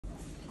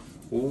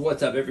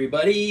What's up,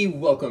 everybody?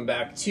 Welcome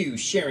back to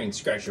Sharing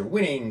Scratcher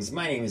Winnings.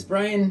 My name is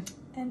Brian.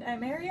 And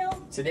I'm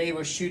Ariel. Today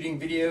we're shooting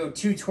video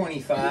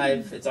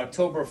 225. It's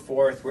October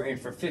 4th. We're in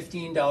for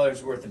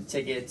 $15 worth of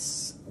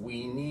tickets.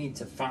 We need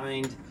to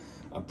find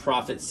a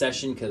profit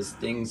session because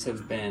things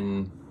have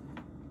been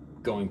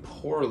going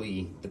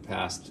poorly the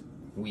past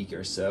week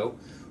or so.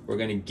 We're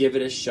going to give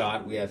it a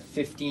shot. We have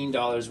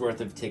 $15 worth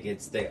of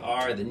tickets. They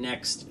are the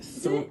next...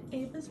 Is it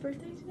Ava's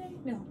birthday today?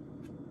 No.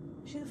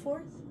 Is she the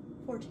 4th?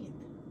 14th.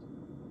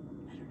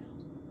 I don't know.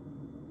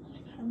 Oh my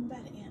god, I'm a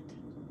bad aunt.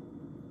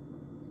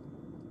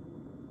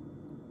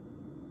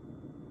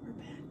 We're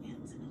bad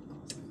aunts and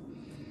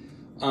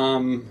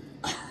uncles.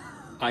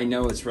 I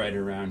know it's right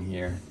around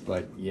here,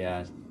 but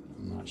yeah,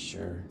 I'm not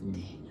sure.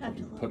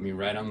 You put me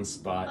right on the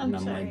spot, and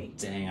I'm like,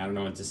 dang, I don't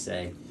know what to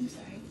say. I'm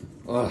sorry.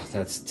 Oh,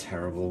 that's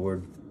terrible.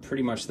 We're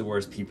pretty much the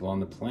worst people on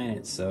the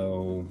planet,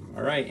 so...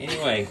 Alright,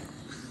 anyway.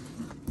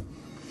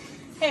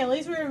 Hey, at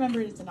least we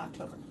remembered it's in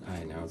October.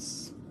 I know,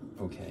 it's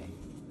okay.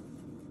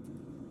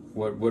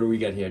 What do we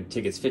got here?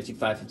 Tickets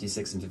 55,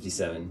 56, and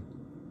 57.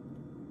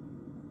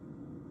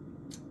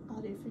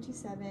 I'll do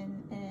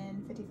 57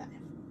 and 55.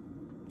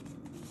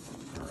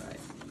 Alright.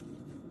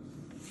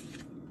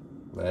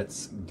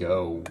 Let's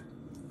go.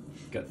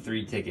 Got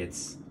 3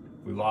 tickets.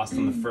 We lost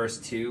on the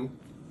first 2.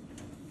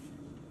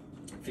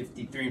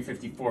 53 and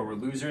 54 were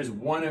losers.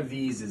 One of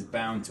these is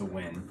bound to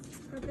win.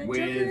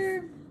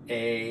 With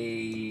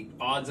a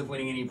odds of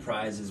winning any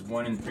prize is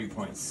 1 in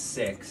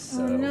 3.6.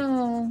 So. Oh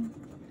no.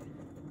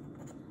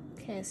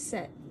 Okay, a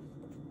set.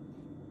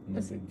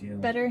 No big deal.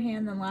 Better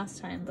hand than last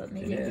time, but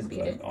maybe I can beat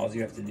it. All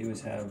you have to do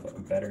is have a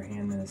better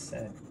hand than a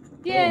set.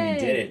 Yay! Oh, we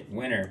did it.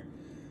 Winner.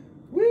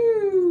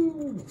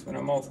 Woo! Let's win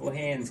on multiple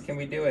hands. Can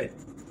we do it?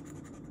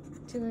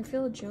 Do I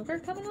feel a joker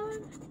coming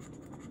on?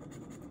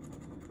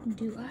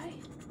 Do I?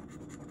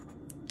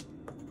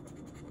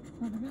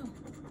 I don't know.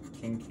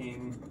 King,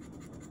 king.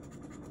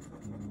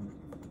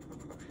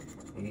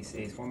 No. Ace,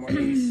 ace. One more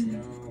ace.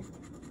 No.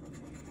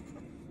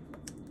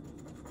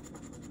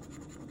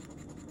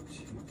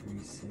 2, 3,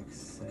 6,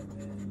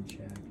 7.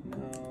 Jack.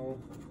 No.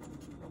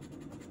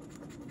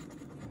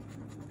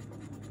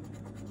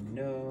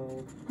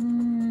 No.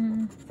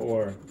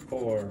 4,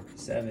 4,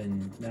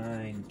 7,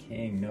 9.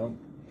 King. Nope.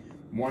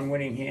 One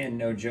winning hand.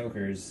 No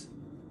jokers.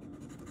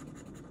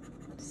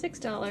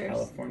 $6.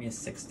 California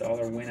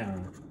 $6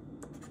 winner.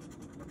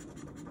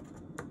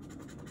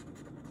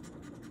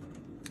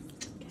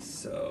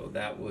 So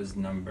that was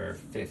number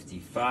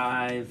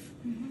 55.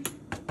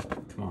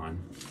 Come on,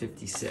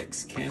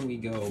 56. Can we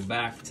go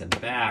back to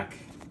back?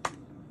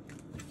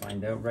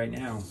 Find out right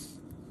now.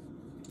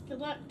 Good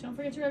luck. Don't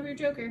forget to rub your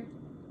joker.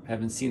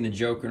 Haven't seen the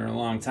joker in a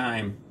long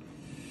time.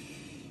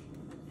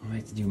 I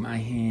like to do my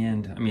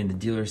hand. I mean the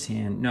dealer's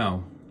hand.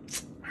 No,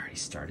 I already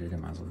started. I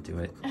might as well do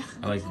it.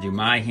 I like to do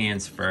my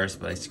hands first,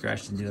 but I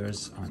scratched the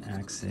dealer's on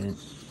accident.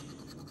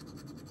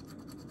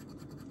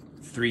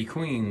 3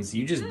 queens.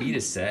 You just beat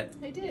a set.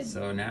 I did.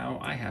 So now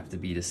I have to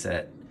beat a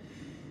set.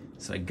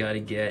 So I gotta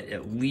get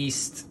at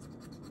least...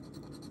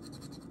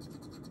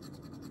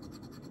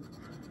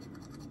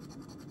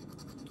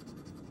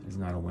 It's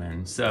not a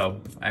win.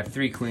 So I have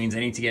 3 queens. I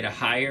need to get a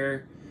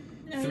higher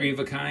 3 of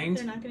a kind.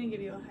 They're not going to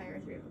give you a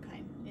higher 3 of a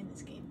kind in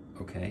this game.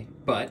 Okay,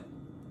 but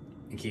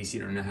in case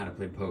you don't know how to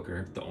play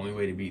poker, the only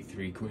way to beat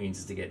 3 queens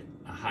is to get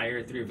a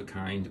higher 3 of a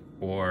kind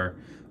or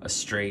a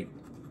straight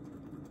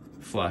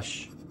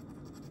flush.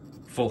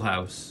 Full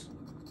house,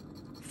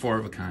 4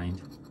 of a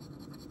kind,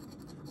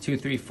 2,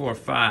 3, 4,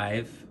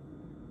 5.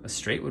 A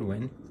straight would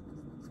win.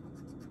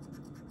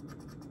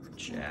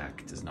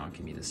 Jack does not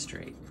give me the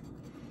straight.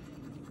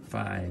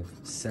 5,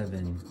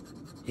 7,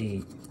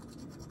 8,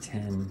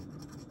 10.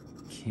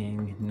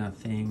 King,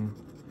 nothing.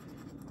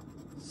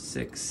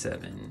 6,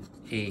 7,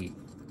 8,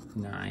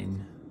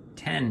 9,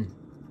 10.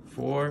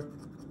 4.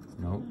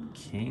 Nope.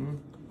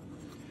 King.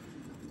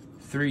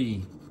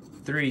 3,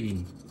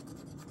 3,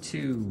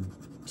 2.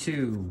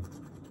 2,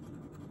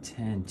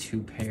 10,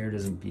 2 pair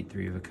doesn't beat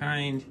 3 of a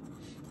kind.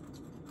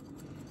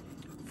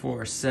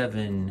 4,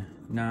 7,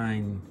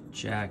 9,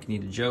 Jack,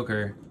 need a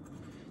joker.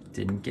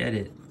 Didn't get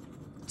it.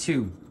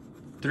 2,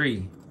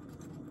 3,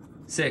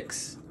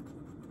 6.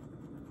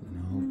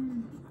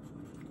 No.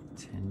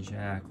 10,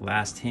 Jack.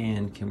 Last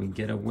hand. Can we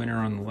get a winner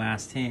on the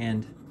last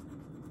hand?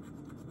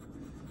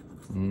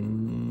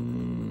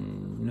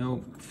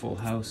 Nope. Full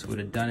house would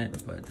have done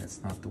it, but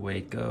that's not the way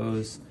it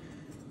goes.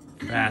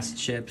 Fast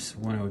chips,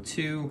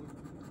 102,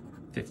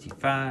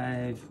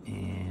 55,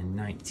 and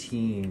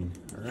 19.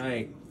 All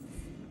right.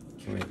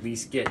 Can we at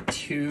least get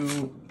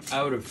 2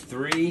 out of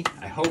 3?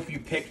 I hope you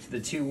picked the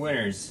 2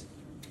 winners.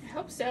 I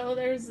hope so.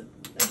 There's a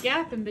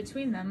gap in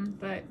between them,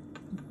 but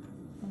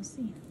we'll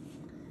see.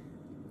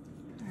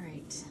 All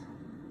right.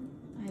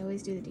 I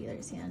always do the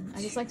dealer's hand.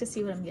 I just like to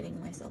see what I'm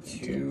getting myself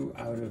into. 2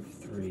 out of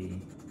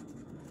 3.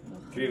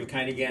 3 of a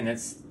kind again.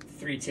 That's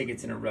 3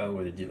 tickets in a row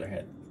where the dealer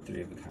had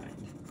 3 of a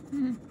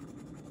kind.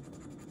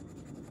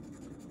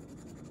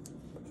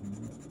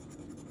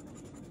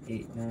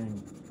 8,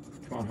 9.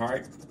 Come on,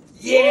 heart.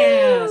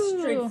 Yeah, Woo!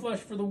 straight flush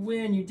for the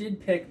win. You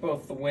did pick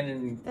both the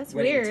winning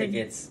weird.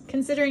 tickets.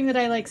 Considering that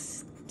I like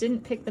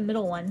didn't pick the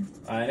middle one.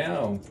 I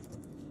know.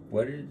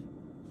 What did?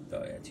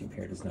 Oh yeah, 2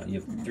 pair does not.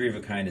 You have 3 of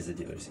a kind as a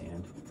dealer's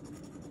hand.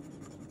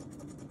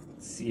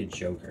 Let's see a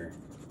joker.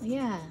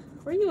 Yeah.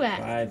 Where are you at?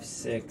 5,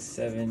 6,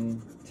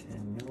 7,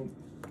 10. Nope.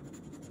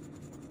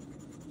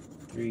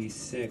 3,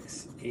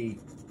 6, 8,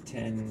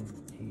 10.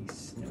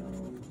 Ace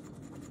no.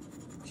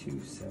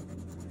 2, 7, 9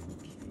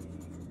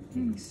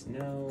 king. Ace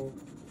no.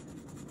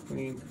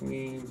 Queen,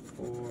 queen,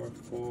 4,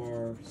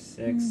 4,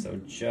 6. So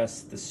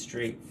just the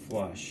straight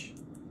flush.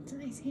 It's a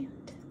nice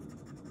hand.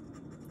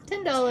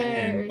 $10.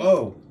 10.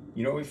 Oh,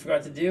 you know what we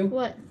forgot to do?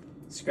 What?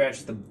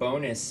 Scratch the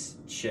bonus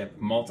chip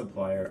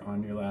multiplier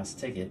on your last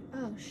ticket.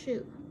 Oh,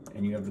 shoot.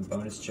 And you have the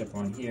bonus chip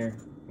on here.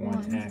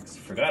 1x.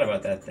 Forgot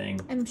about that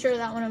thing. I'm sure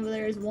that one over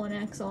there is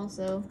 1x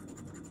also.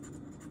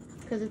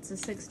 Because it's a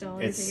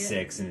 $6 It's ticket.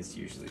 6 and it's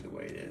usually the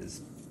way it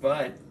is.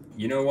 But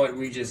you know what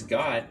we just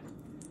got?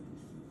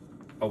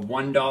 A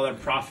 $1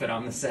 profit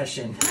on the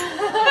session.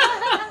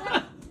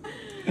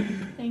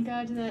 Thank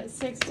God to that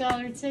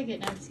 $6 ticket.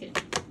 No, I'm just kidding.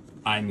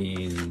 I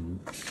mean,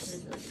 It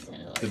was really just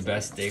 $10. the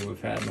best day we've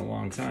had in a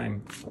long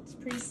time. It's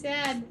pretty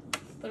sad,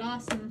 but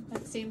awesome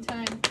at the same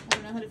time. I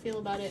don't know how to feel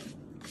about it.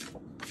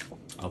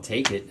 I'll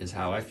take it, is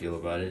how I feel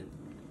about it.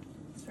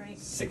 That's right.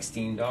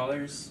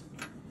 $16.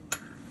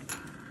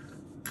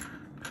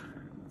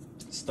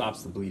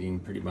 Stops the bleeding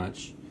pretty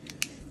much.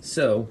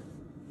 So,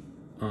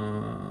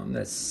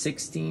 that's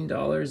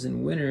 $16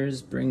 in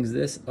winners, brings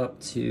this up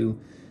to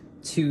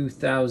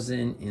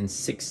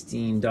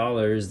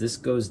 $2,016. This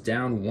goes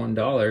down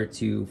 $1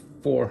 to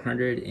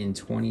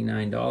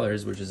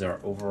 $429, which is our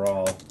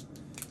overall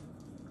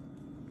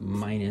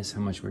minus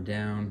how much we're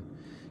down.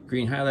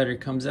 Green highlighter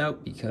comes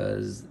out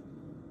because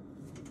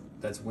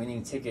that's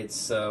winning tickets.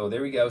 So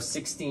there we go,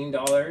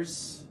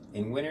 $16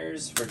 in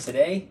winners for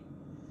today.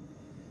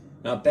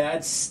 Not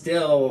bad.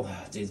 Still,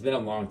 it's been a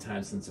long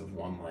time since I've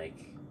won like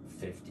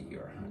 50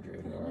 or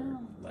 100 or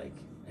like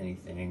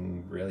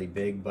anything really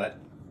big, but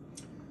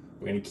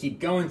we're going to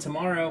keep going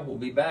tomorrow. We'll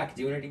be back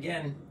doing it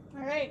again.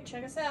 All right,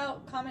 check us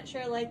out. Comment,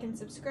 share, like, and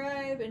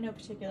subscribe in no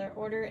particular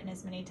order and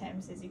as many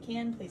times as you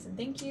can. Please and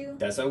thank you.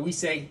 That's what we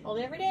say. All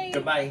day, every day.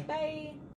 Goodbye. Bye.